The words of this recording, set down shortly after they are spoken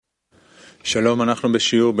Shalom, אנחנו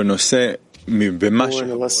בשיעור בנושא We're in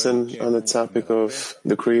a lesson on the topic of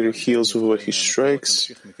the Creator heals with what He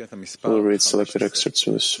strikes. We'll read selected excerpts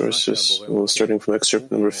from the sources. We're starting from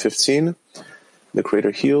excerpt number 15. The Creator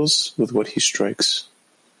heals with what He strikes.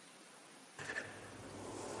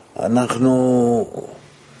 אנחנו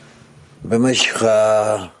במשך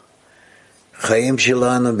החיים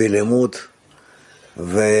שלנו בלימוד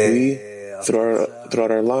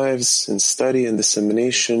Throughout our lives in study and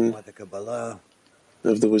dissemination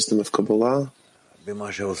of the wisdom of Kabbalah,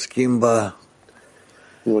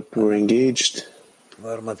 what we're engaged,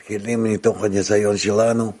 from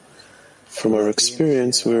our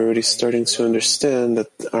experience, we're already starting to understand that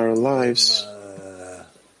our lives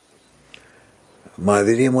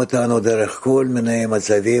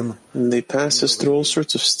they pass us through all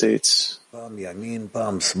sorts of states,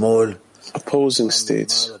 opposing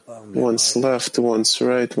states, once left, once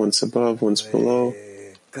right, once above, once below.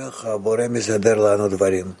 And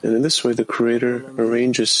in this way, the Creator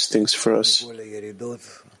arranges things for us,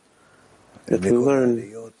 that we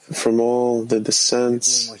learn from all the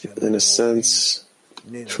descents and ascents,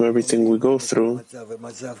 from everything we go through.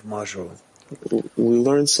 We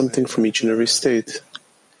learn something from each and every state.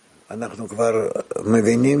 And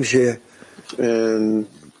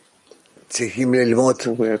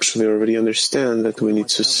we actually already understand that we need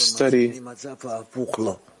to study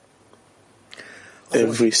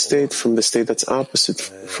every state from the state that's opposite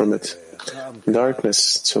from it.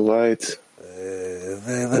 Darkness to light,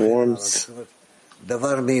 warmth,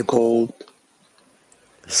 cold,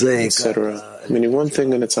 etc. Meaning one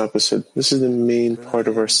thing and its opposite. This is the main part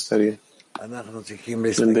of our study.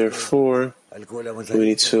 And therefore, we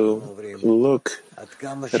need to look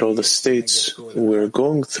at all the states we're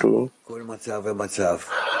going through,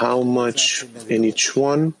 how much in each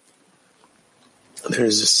one there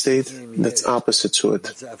is a state that's opposite to it.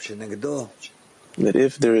 That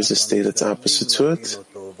if there is a state that's opposite to it,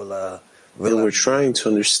 then we're trying to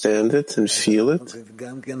understand it and feel it,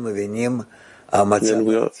 then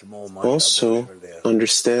we also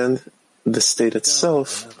understand the state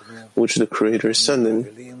itself which the Creator is sending.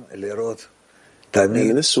 And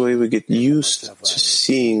in this way we get used to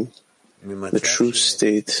seeing the true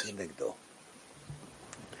state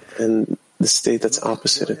and the state that's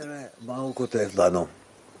opposite it.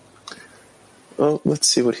 Well, let's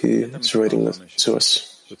see what he is writing to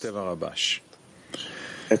us.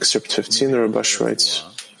 Excerpt 15, the Rabash writes,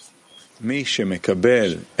 in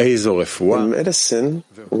medicine,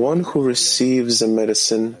 one who receives a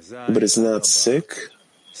medicine but is not sick,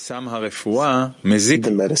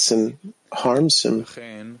 the medicine harms him.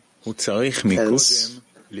 Hence,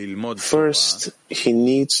 first he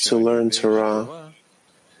needs to learn Torah,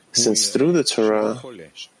 since through the Torah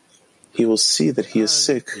he will see that he is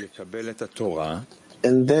sick,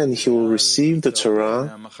 and then he will receive the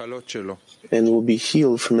Torah and will be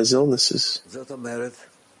healed from his illnesses.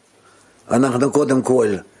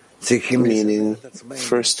 Meaning,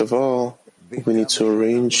 first of all, we need to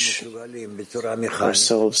arrange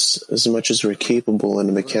ourselves as much as we're capable in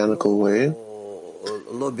a mechanical way,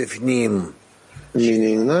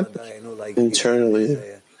 meaning not internally,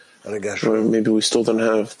 or maybe we still don't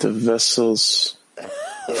have the vessels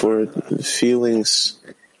for feelings.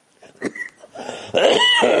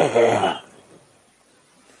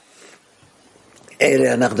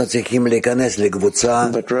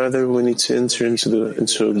 But rather we need to enter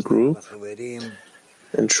into a group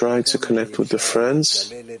and try to connect with the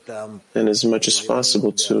friends, and as much as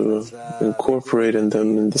possible to incorporate in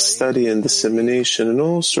them in the study and dissemination and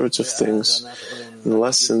all sorts of things and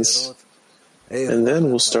lessons. And then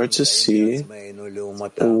we'll start to see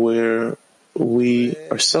where we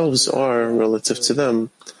ourselves are relative to them.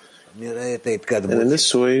 And in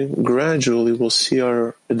this way, gradually we'll see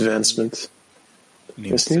our advancement.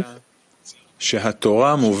 Yes, Niv?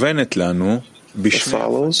 It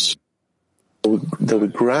follows that we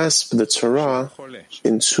grasp the Torah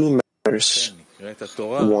in two matters.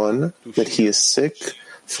 One, that he is sick,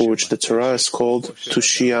 for which the Torah is called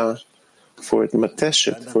tushia, for it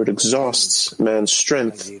mateshet, for it exhausts man's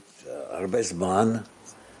strength.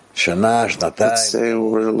 Let's say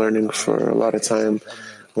we're learning for a lot of time,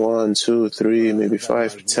 1, 2, 3, maybe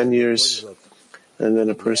 5, 10 years, and then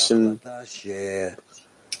a person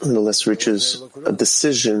nonetheless reaches a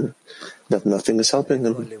decision that nothing is helping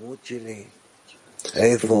him.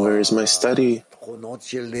 Where is my study?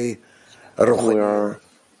 Where are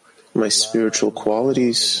my spiritual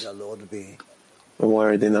qualities? Why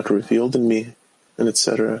are they not revealed in me? And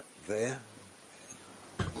etc.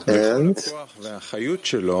 And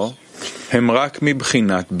And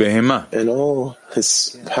all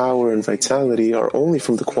his power and vitality are only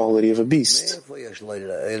from the quality of a beast. If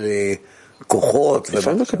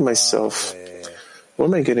I look at myself, where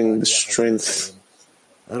am I getting the strength,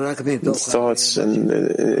 the thoughts, and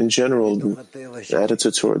in general, the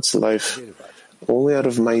attitude towards life? Only out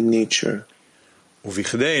of my nature. And in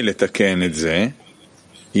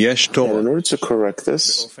order to correct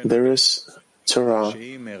this, there is Torah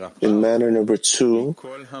in manner number 2,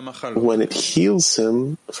 when it heals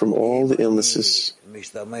him from all the illnesses.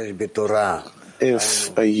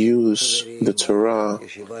 If I use the Torah,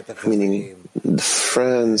 meaning the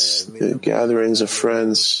friends, the gatherings of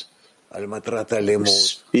friends, we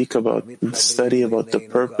speak about the study, about the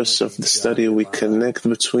purpose of the study, we connect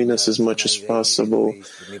between us as much as possible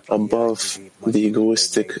above the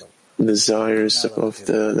egoistic desires, above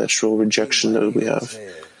the natural rejection that we have,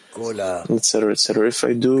 etc., etc. If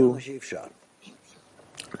I do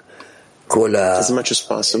as much as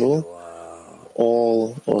possible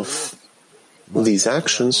all of these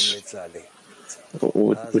actions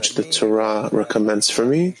which the Torah recommends for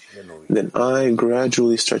me, then I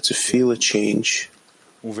gradually start to feel a change.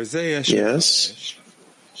 Yes,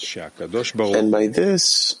 and by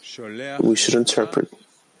this we should interpret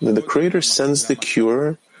that the Creator sends the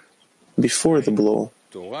cure before the blow,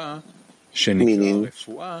 meaning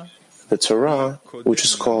the Torah, which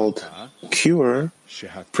is called cure,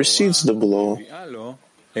 precedes the blow,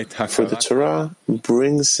 for the Torah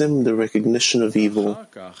brings him the recognition of evil.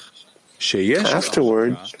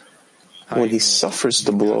 Afterward, when he suffers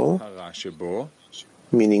the blow,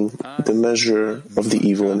 meaning the measure of the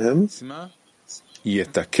evil in him,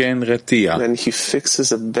 then he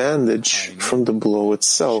fixes a bandage from the blow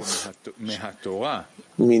itself,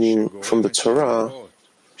 meaning from the Torah,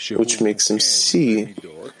 which makes him see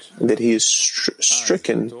that he is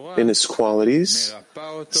stricken in his qualities.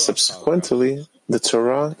 Subsequently, the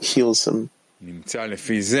Torah heals him.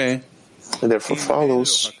 And therefore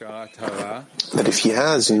follows that if he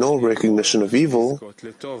has no recognition of evil,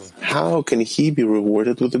 how can he be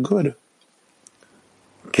rewarded with the good?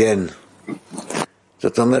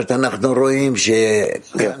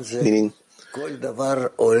 Meaning,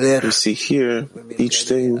 we see here each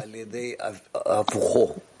thing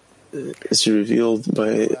is revealed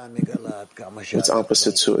by its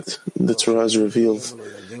opposite to it. The Torah is revealed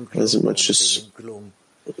as much as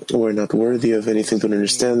we're not worthy of anything, don't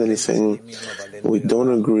understand anything, we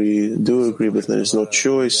don't agree, do agree, but there's no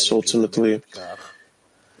choice. Ultimately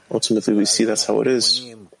we see that's how it is.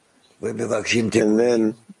 And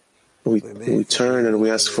then we turn and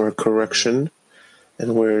we ask for a correction.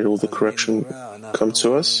 And where will the correction come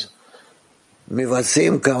to us? Out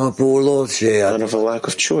of a lack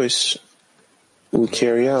of choice, we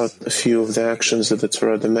carry out a few of the actions that the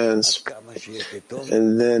Torah demands,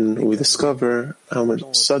 and then we discover how much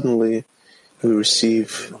suddenly we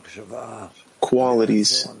receive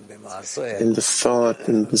qualities in the thought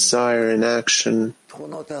and desire and action,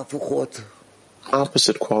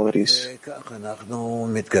 opposite qualities.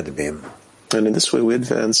 And in this way we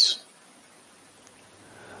advance.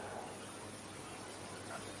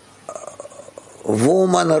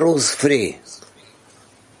 Woman rules free.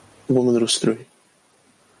 Woman rules free.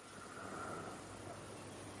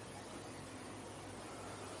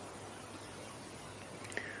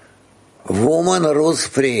 Woman rules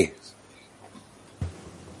free.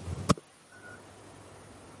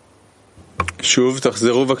 שוב,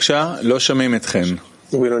 תחזרו בבקשה, לא שומעים אתכם.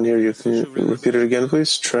 We don't hear you. Can you repeat it again,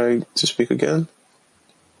 please? Try to speak again.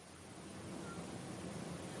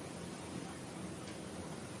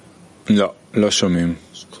 לא, לא שומעים.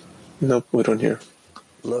 Nope, we don't hear.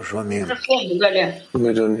 לא שומעים.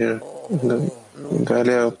 We don't hear. No.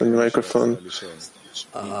 Galia, open your microphone.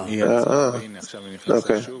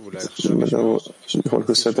 Okay. The one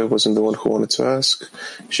who said that wasn't the one who wanted to ask.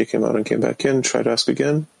 She came out and came back in. Try to ask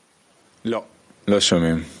again. לא, לא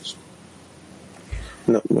שומעים.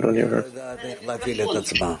 No, we don't hear her.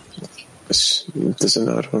 It doesn't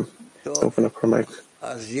know how to open up her mic.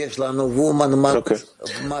 Okay.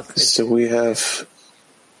 So we have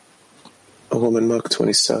a woman Mark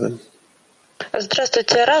 27.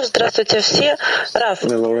 Здравствуйте, Рав. Здравствуйте все. Рав.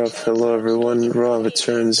 Hello, Rav. Hello, everyone. Rav, it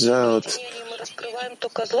turns out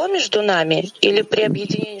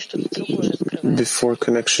before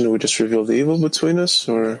connection we just reveal the evil between us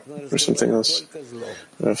or something else?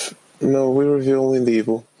 Rav, no, we reveal only the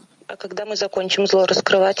evil.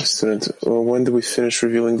 Student, well, when do we finish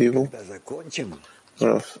revealing the evil?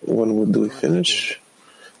 Rav, when do we finish?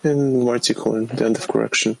 In Martikon, the end of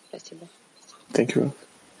correction. Thank you, Rav.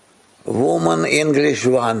 Woman English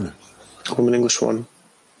 1. Woman English 1.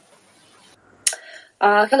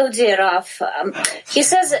 Hello, dear Raf. He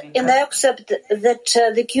says in the excerpt that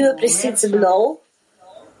the cure precedes a blow.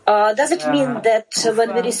 Does it mean that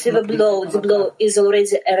when we receive a blow, the blow is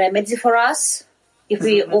already a remedy for us? If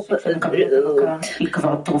we reveal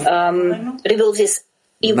this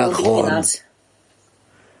evil between us?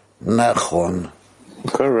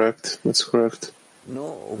 Correct. That's correct.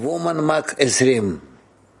 Woman Mark 20.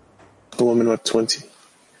 Woman Mark 20.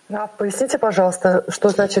 Поясните, пожалуйста, что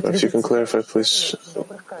значит If you can clarify, please,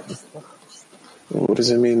 what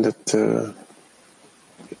does it mean that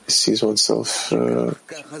sees oneself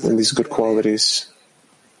in these good qualities,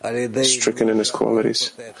 stricken in his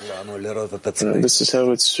qualities? This is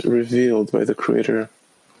how it's revealed by the Creator,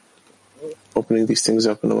 opening these things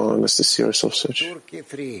up and allowing us to see ourselves such.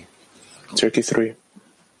 Turkey 3.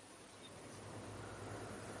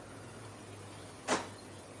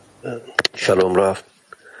 Shalom Rav.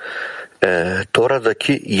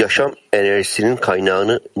 Tora'daki yaşam enerjisinin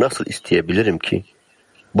kaynağını nasıl isteyebilirim ki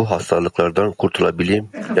bu hastalıklardan kurtulabileyim?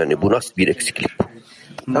 Yani bu nasıl bir eksiklik?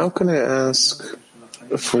 How can I ask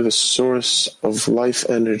for the source of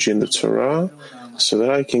life energy in the Torah so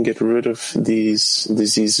that I can get rid of these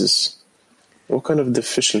diseases? What kind of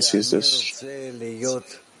deficiency is this?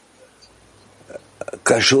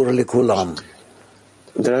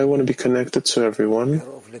 That I want to be connected to everyone,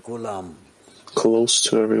 close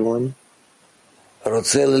to everyone. I want to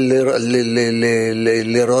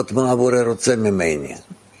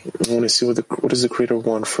see what does the Creator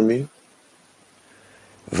want from me.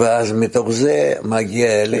 And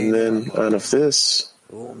then out of this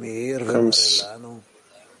comes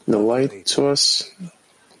the light to us,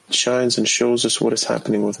 shines and shows us what is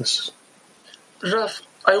happening with us. Raf,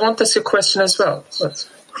 I want to ask a question as well.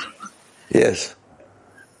 Yes.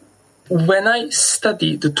 When I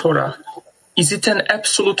study the Torah, is it an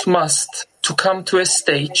absolute must to come to a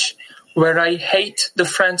stage where I hate the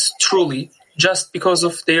friends truly just because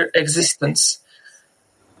of their existence?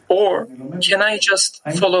 Or can I just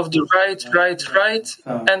follow the right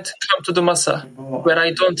and come to the Masa where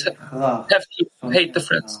I don't have to hate the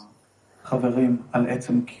friends? חברים על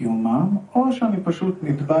עצם קיומם, או שאני פשוט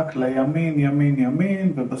נדבק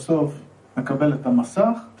לימין, ובסוף מקבל את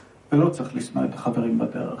המסך, ולא צריך לשנוא את החברים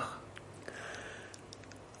בדרך.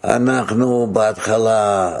 אנחנו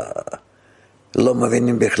בהתחלה לא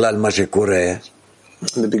מבינים בכלל מה שקורה.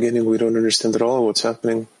 In the beginning we don't understand at all what's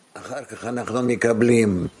happening. אחר כך אנחנו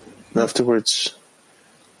מקבלים. Afterwards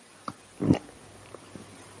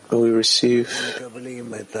we receive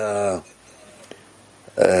מקבלים את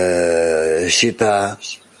השיטה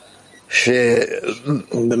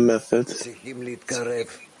the method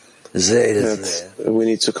that we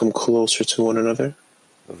need to come closer to one another.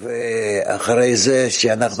 And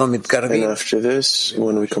after this,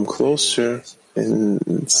 when we come closer in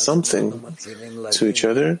something to each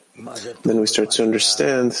other, then we start to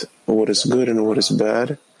understand what is good and what is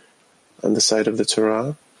bad on the side of the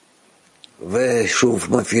Torah.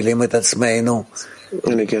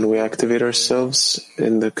 And again, we activate ourselves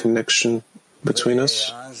in the connection between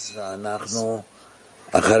us. And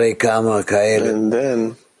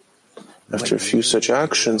then, after a few such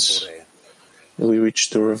actions, we reach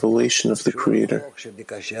the revelation of the Creator,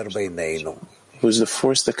 who is the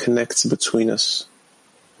force that connects between us.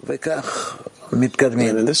 And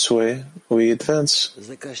in this way, we advance.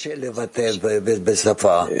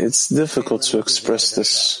 It's difficult to express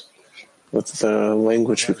this with the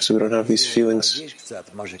language because we don't have these feelings.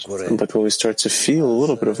 But when we start to feel a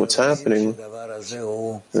little bit of what's happening,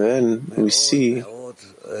 then we see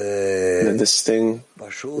that this thing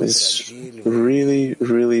is really,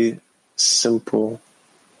 really simple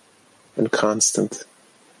and constant.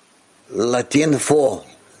 Latin 4.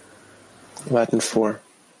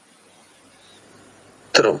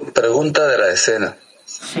 Pregunta de la decena.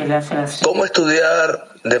 ¿Cómo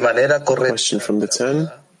estudiar de manera correcta Question from the 10.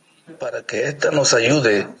 para que ésta nos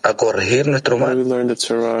ayude a corregir nuestro How do mal? we learn the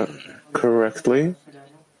Torah correctly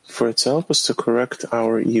for it to help us to correct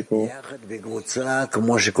our evil?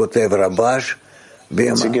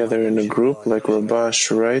 Together in a group, like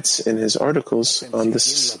Rabash writes in his articles on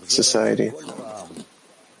this society.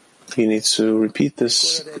 You need to repeat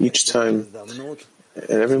this each time. At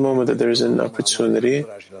every moment that there is an opportunity,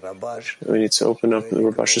 we need to open up the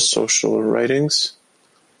Rabash's social writings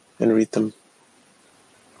and read them.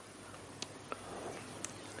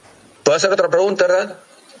 ¿Puedo hacer otra pregunta, Rad?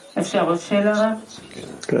 Can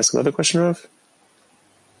I ask another question, Rav?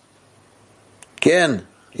 Ken,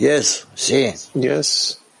 yes, sí.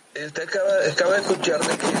 Yes. Acaba de escuchar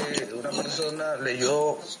de que una I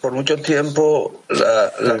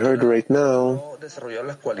heard right now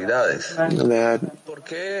that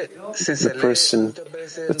the person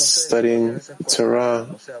that's studying Torah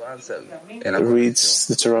reads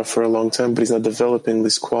the Torah for a long time, but he's not developing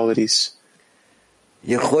these qualities.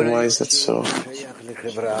 Why is that so?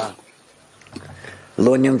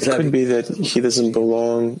 It could be that he doesn't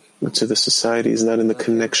belong to the society, he's not in the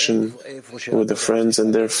connection with the friends,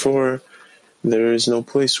 and therefore there is no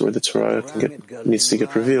place where the Torah needs to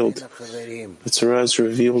get revealed. The Torah is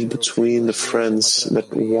revealed between the friends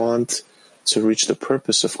that want to reach the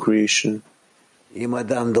purpose of creation. If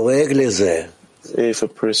a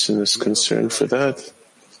person is concerned for that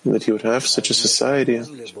he would have such a society,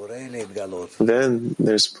 then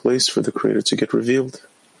there's a place for the Creator to get revealed.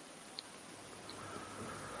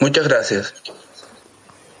 Muchas gracias.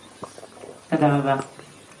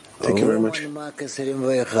 Thank you very much.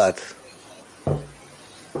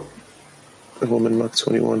 Woman Mark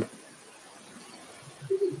 21.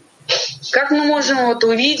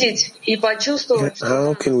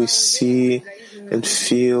 How can we see and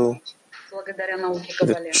feel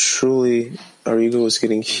that truly our ego is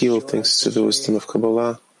getting healed thanks to the wisdom of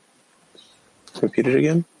Kabbalah? Repeat it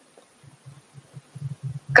again.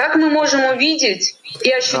 How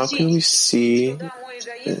can we see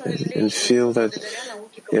and feel that,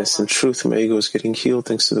 yes, in truth, my ego is getting healed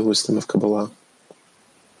thanks to the wisdom of Kabbalah?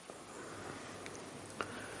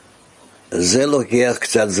 This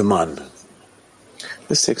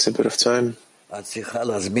takes a bit of time. You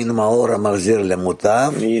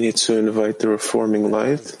need to invite the reforming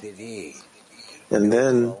light, and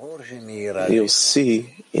then you'll see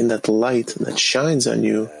in that light that shines on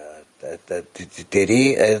you,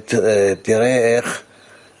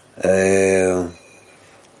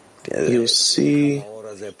 you'll see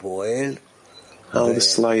how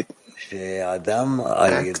this light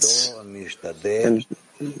acts,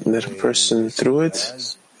 and that a person through it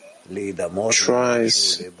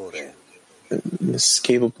tries and is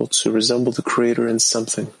capable to resemble the Creator in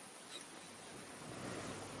something.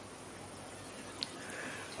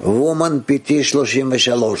 Woman PT 33.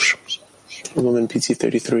 Woman PT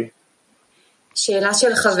 33.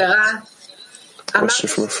 Question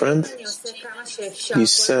from a friend. You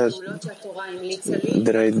said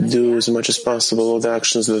that I do as much as possible all the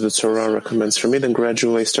actions that the Torah recommends for me, then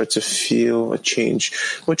gradually I start to feel a change.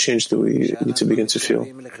 What change do we need to begin to feel?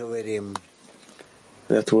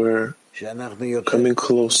 That we're coming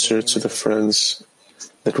closer to the friends,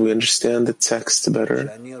 that we understand the text better,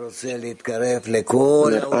 that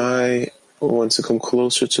I want to come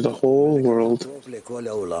closer to the whole world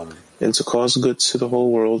and to cause good to the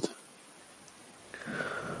whole world.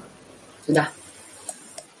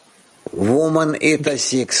 Woman Eta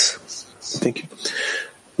 6. Thank you.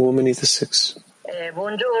 Woman Eta 6.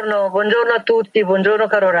 Buongiorno a tutti, buongiorno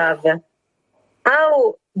caro Rav.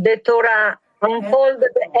 How the Torah unfold the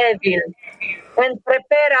evil and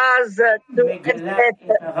prepare us to accept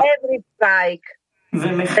every strike.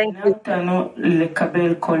 Thank you.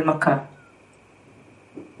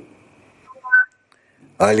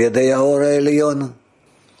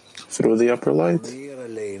 Through the upper light,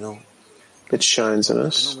 it shines on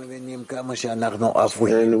us,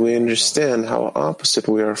 and we understand how opposite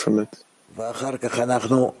we are from it.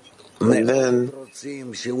 And then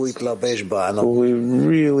we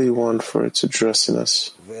really want for it to dress in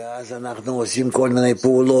us.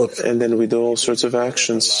 And then we do all sorts of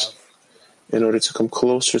actions in order to come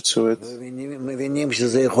closer to it. And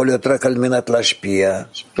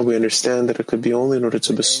we understand that it could be only in order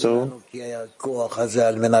to bestow,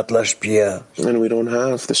 and we don't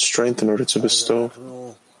have the strength in order to bestow.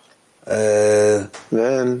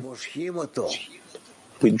 Then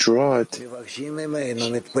we draw it, ask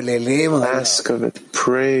of it,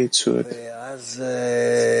 pray to it,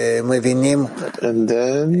 and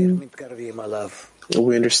then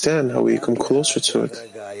we understand how we come closer to it,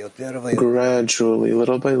 gradually,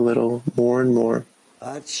 little by little, more and more,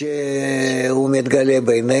 until it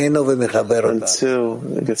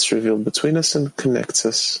gets revealed between us and connects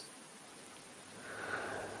us.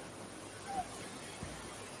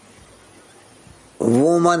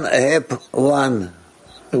 Woman Heb 1.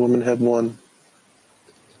 The woman had one.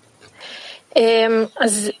 If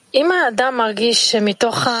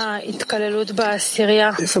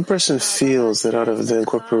a person feels that out of the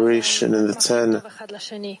incorporation in the 10,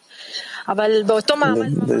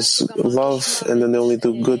 there's love and then they only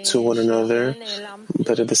do good to one another,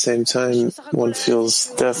 but at the same time one feels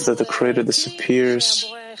death, that the Creator disappears,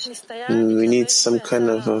 and we need some kind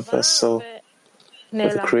of a vessel for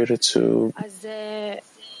the Creator to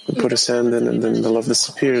put his hand in, and then the love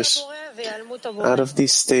disappears. Out of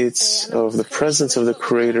these states of the presence of the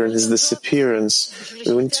Creator and His disappearance,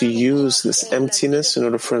 we want to use this emptiness in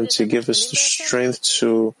order for Him to give us the strength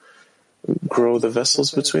to grow the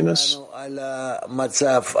vessels between us. Now,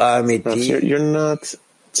 you're not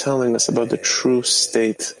telling us about the true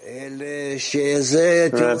state.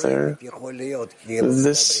 Rather,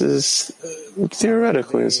 this is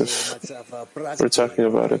theoretically as if we're talking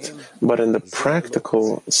about it. But in the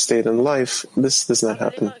practical state in life, this does not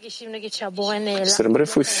happen. But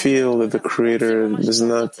if we feel that the Creator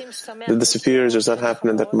disappears, does not happen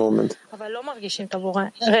in that moment,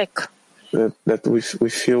 that we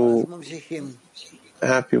feel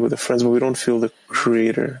happy with the friends, but we don't feel the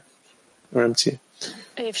Creator. We're empty.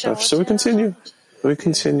 So we continue.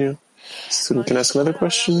 Student can ask another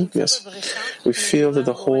question? Yes. We feel that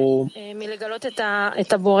the whole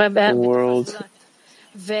world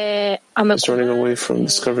is running away from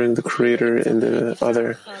discovering the Creator in the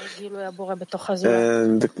other.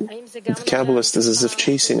 And the Kabbalist is as if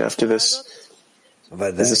chasing after this.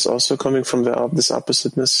 Is this also coming from this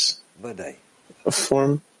oppositeness of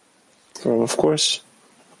form? Well, of course.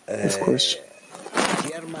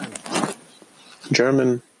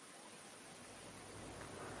 German.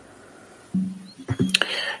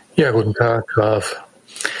 Ja, guten Tag, Graf.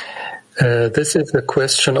 This is a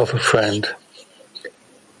question of a friend.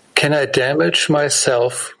 Can I damage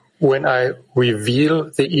myself when I reveal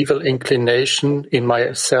the evil inclination in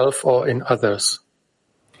myself or in others?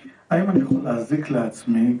 האם אני יכול להזיק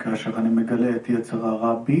לעצמי כאשר אני מגלה את יצר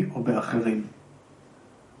הרע בי או באחרים?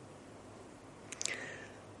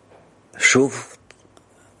 שוב.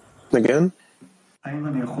 Again? האם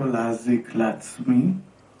אני יכול להזיק לעצמי?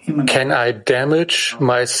 Can I damage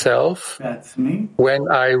myself when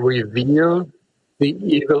I reveal the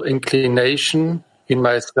evil inclination in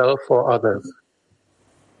myself or others?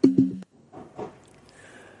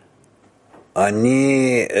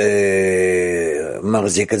 אני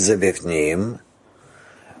מחזיק את זה בפנים.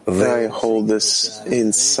 I hold this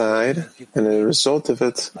inside, and as a result of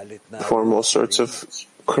it, form all sorts of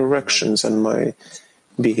corrections on my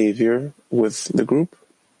behavior with the group.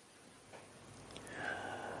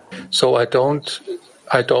 So I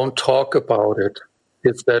don't talk about it.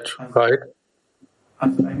 Is that right? אז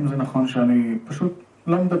האם זה נכון שאני פשוט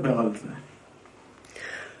לא מדבר על זה?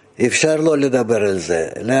 אפשר לא לדבר על זה.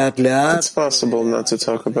 לאט לאט. It's possible not to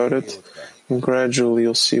talk about it, and gradually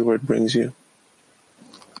you'll see where it brings you.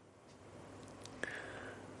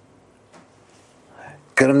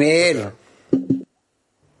 Кармиэль.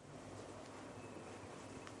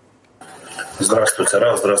 Здравствуйте,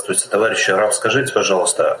 Рав, здравствуйте, товарищи. Рав, скажите,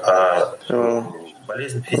 пожалуйста,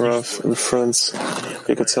 болезнь Rav and friends,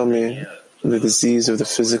 you could tell me the disease of the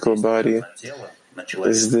physical body,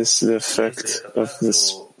 is this the effect of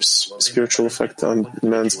this spiritual effect on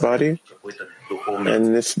man's body?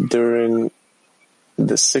 And if during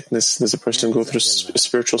the sickness does a person go through a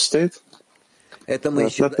spiritual state?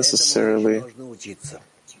 Not necessarily.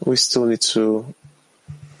 We still need to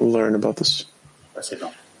learn about this.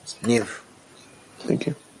 Thank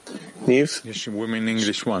you. Niv? Yes, Women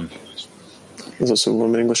English 1. There's also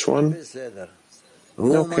Women English 1?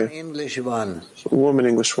 Woman English 1. Woman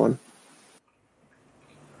English 1.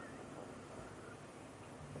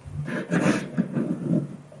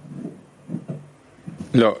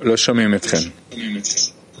 לא שומעים אתכם.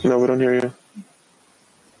 No, we don't hear you.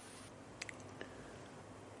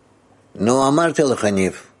 נו, אמרתי לך,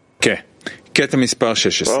 ניב. כן. קטע מספר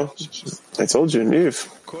 16. Well, I told you, Niv.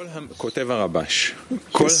 כותב הרבש.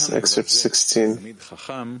 This excerpt 16.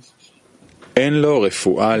 חכם, אין לו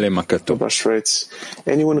רפואה למכתו. Rabash writes,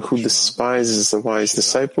 anyone who despises the wise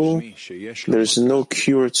disciple, there is no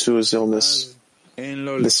cure to his illness.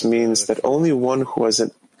 This means that only one who has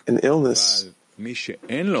an illness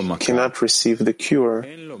cannot receive the cure,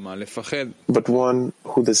 but one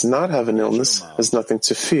who does not have an illness has nothing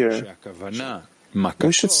to fear.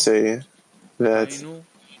 We should say that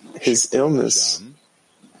his illness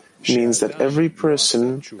means that every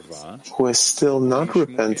person who has still not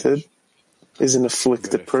repented is an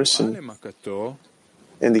afflicted person,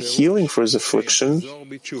 and the healing for his affliction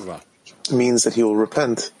means that he will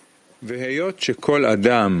repent.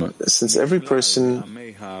 Since every person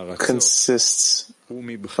consists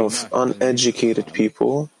of uneducated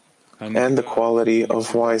people and the quality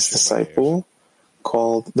of wise disciple,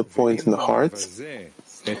 called the point in the heart,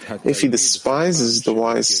 if he despises the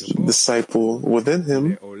wise disciple within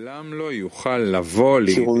him,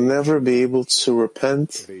 he will never be able to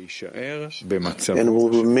repent and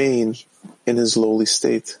will remain in his lowly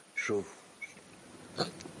state.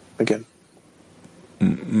 Again.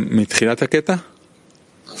 מתחילת הקטע?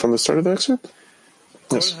 From the start of the excerpt?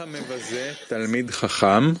 Yes.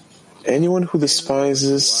 Anyone who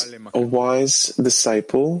despises a wise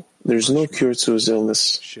disciple, there's no cure to his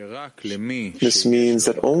illness. This means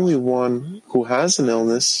that only one who has an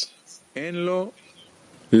illness cannot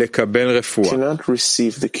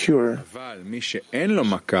receive the cure.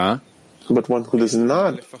 But one who does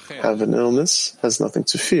not have an illness has nothing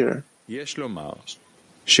to fear. We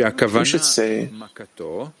should say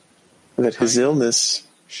that his illness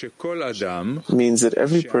means that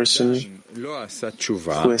every person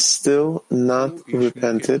who has still not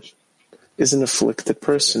repented is an afflicted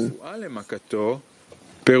person. And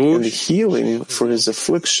the healing for his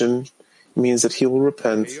affliction means that he will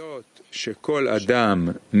repent. And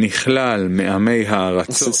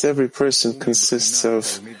since every person consists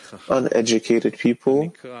of uneducated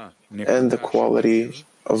people and the quality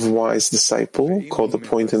of wise disciple, called the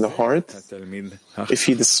point in the heart, if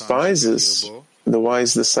he despises the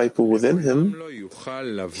wise disciple within him,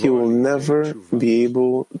 he will never be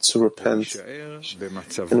able to repent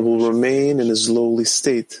and will remain in his lowly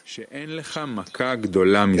state.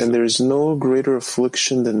 And there is no greater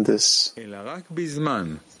affliction than this.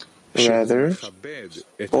 Rather,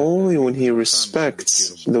 only when he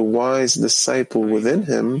respects the wise disciple within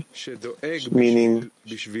him, meaning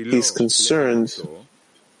he's concerned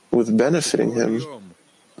with benefiting him,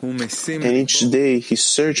 and each day he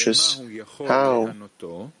searches how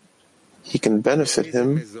he can benefit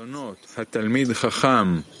him,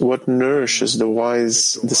 what nourishes the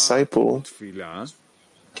wise disciple,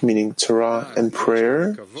 meaning Torah and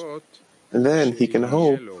prayer, and then he can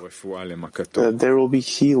hope that there will be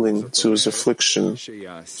healing to his affliction,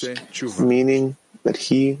 meaning that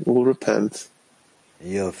he will repent.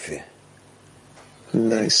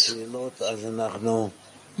 Nice.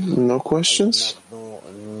 No questions?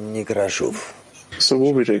 So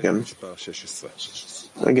we'll read it again.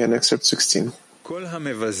 Again, excerpt 16.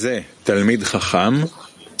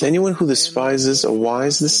 Anyone who despises a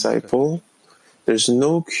wise disciple, there's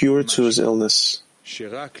no cure to his illness.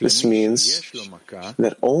 This means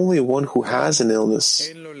that only one who has an illness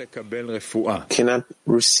cannot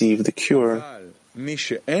receive the cure.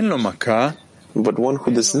 But one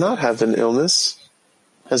who does not have an illness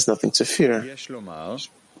has nothing to fear.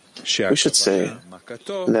 We should say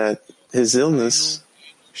that his illness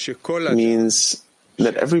means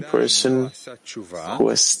that every person who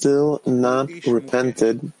has still not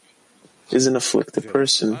repented is an afflicted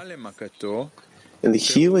person. And the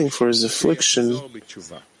healing for his affliction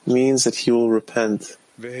means that he will repent.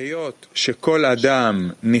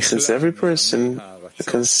 Since every person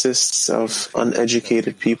consists of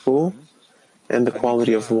uneducated people and the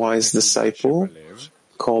quality of wise disciple,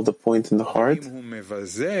 called the point in the heart,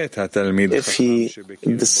 if he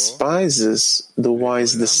despises the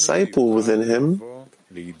wise disciple within him,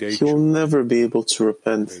 he will never be able to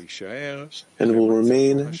repent and will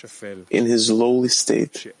remain in his lowly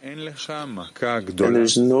state. And there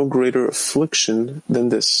is no greater affliction than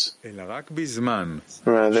this.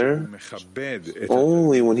 Rather,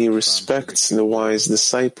 only when he respects the wise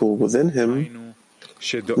disciple within him,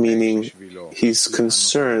 meaning he's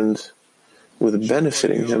concerned with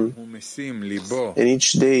benefiting him, and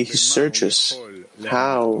each day he searches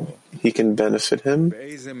how he can benefit him,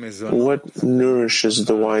 what nourishes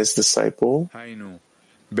the wise disciple,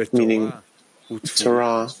 meaning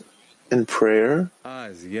Torah and prayer,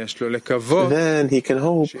 then he can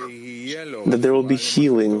hope that there will be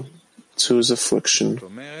healing to his affliction,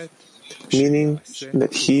 meaning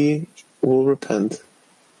that he will repent.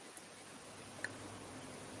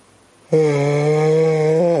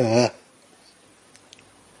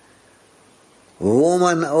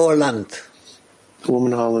 Woman Holland.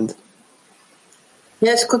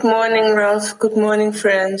 Yes, good morning, Ralph. Good morning,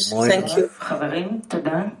 friends. Thank you.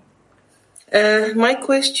 My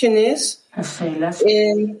question is,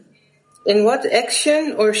 in what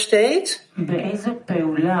action or state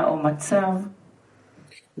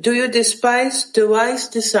do you despise the wise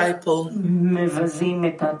disciple?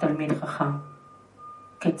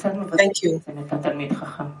 Thank you.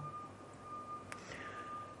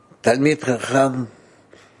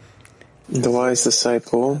 The wise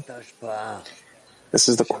disciple, this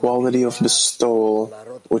is the quality of bestowal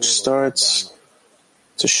which starts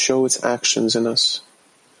to show its actions in us.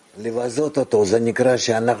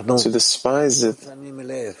 To despise it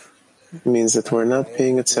means that we're not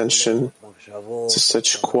paying attention to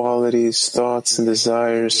such qualities, thoughts, and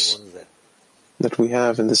desires that we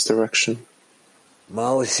have in this direction.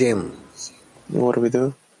 What do we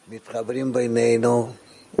do?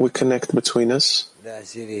 We connect between us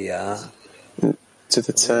to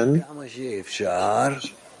the 10,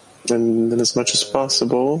 and then as much as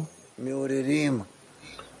possible,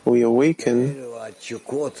 we awaken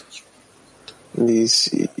these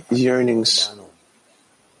yearnings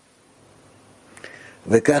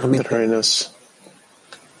that are in us.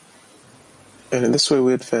 And in this way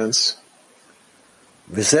we advance.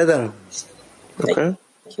 Okay?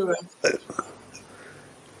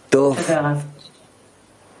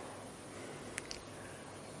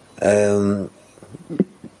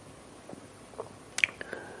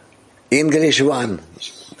 English one.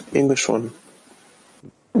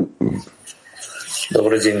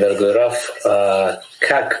 Добрый день, дорогой Раф.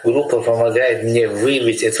 Как группа помогает мне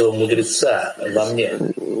выявить этого мудреца во мне?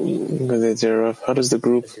 Good day, dear Rav. How does the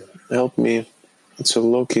group help me to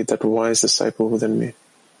locate that wise disciple within me?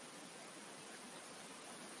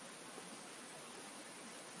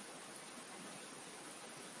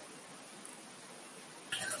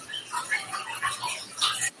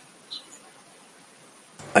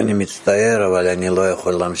 אני מצטער, אבל אני לא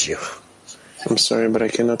יכול להמשיך. I'm sorry, but I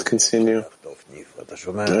cannot continue.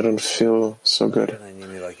 I don't feel so good.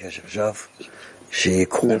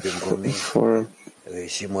 Therefore,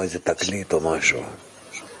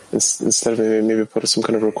 instead of maybe put some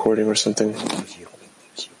kind of recording or something,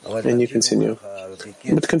 and you continue.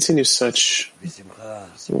 But continue such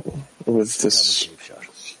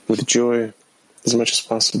with joy as much as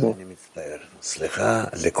possible.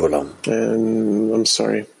 And I'm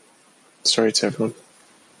sorry. Sorry to everyone.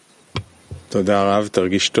 Thank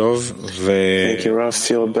you, Rav.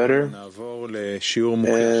 Feel better.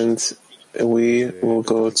 And we will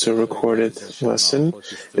go to a recorded lesson.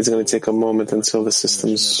 It's going to take a moment until the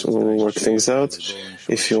systems will work things out.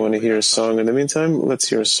 If you want to hear a song in the meantime, let's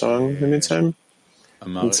hear a song in the meantime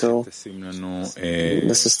until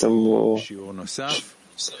the system will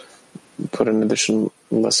put an additional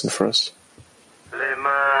lesson for us.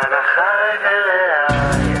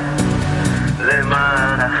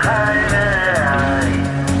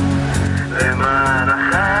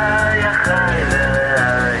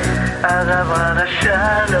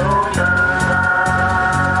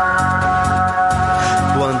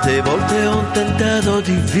 Quante volte ho tentato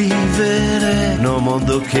di vivere in un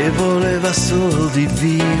mondo che voleva solo di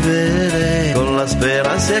vivere, con la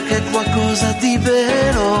speranza che qualcosa di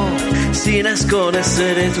vero si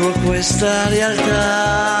nascondesse dentro questa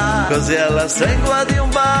realtà. Così alla stregua di un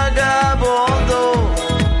vagabondo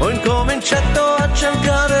ho incominciato a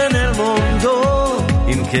cercare nel mondo,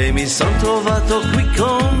 in che mi son trovato qui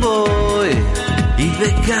con voi, il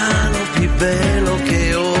vegano più bello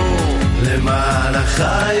che ho. למען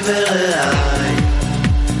החי ורעי,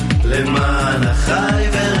 למען החי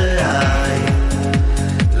ורעי,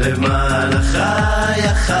 למען החי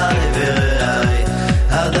החי ורעי,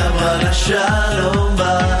 הדבר לשלום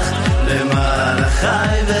בך, למען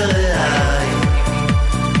החי ורעי,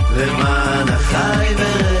 למען החי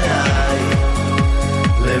ורעי,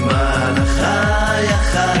 למען החי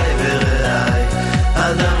החי ורעי,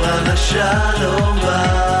 הדבר לשלום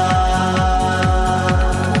בך.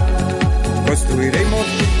 Costruiremo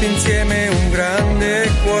tutti insieme un grande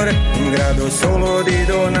cuore, in grado solo di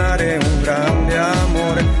donare un grande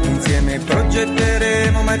amore. Insieme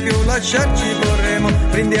progetteremo, mai più lasciarci vorremmo.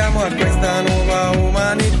 Brindiamo a questa nuova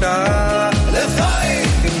umanità.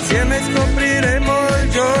 Insieme scopriremo il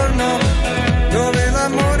giorno dove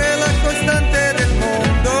l'amore è la costante del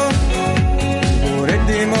mondo. Pure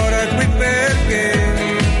dimora qui perché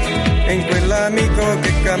è in quell'amico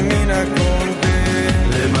che cammina con te.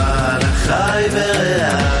 למען החי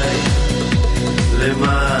ורעי,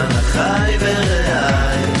 למען החי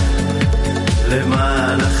ורעי,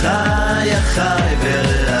 למען החי החי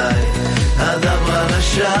ורעי, הדבר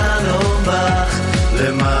לשלום בך,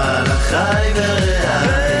 למען החי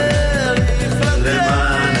ורעי,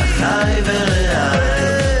 למען החי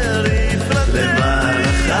ורעי, למען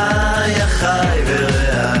החי החי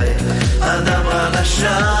ורעי, הדבר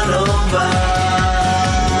לשלום בך.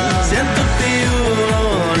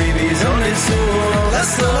 La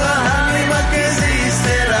sola anima che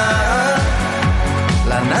esisterà,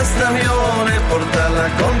 la nostra unione porta alla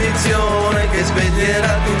condizione che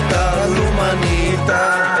sveglierà tutta l'umanità.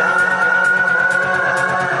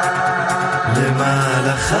 למען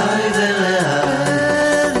החי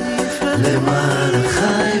ורעי, למען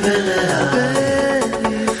החי ורעי,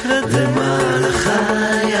 למען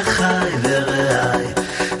החי החי ורעי,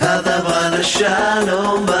 הדבר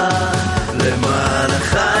לשלום בך, למען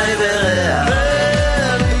החי ורעי.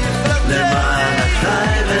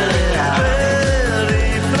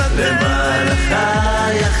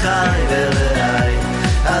 חי ורעי,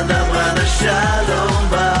 הדבר לשלום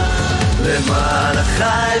בך, למען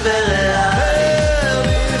החי ורעי,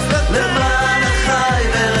 למען החי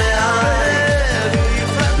ורעי,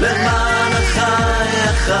 למען החי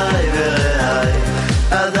החי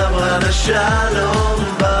השלום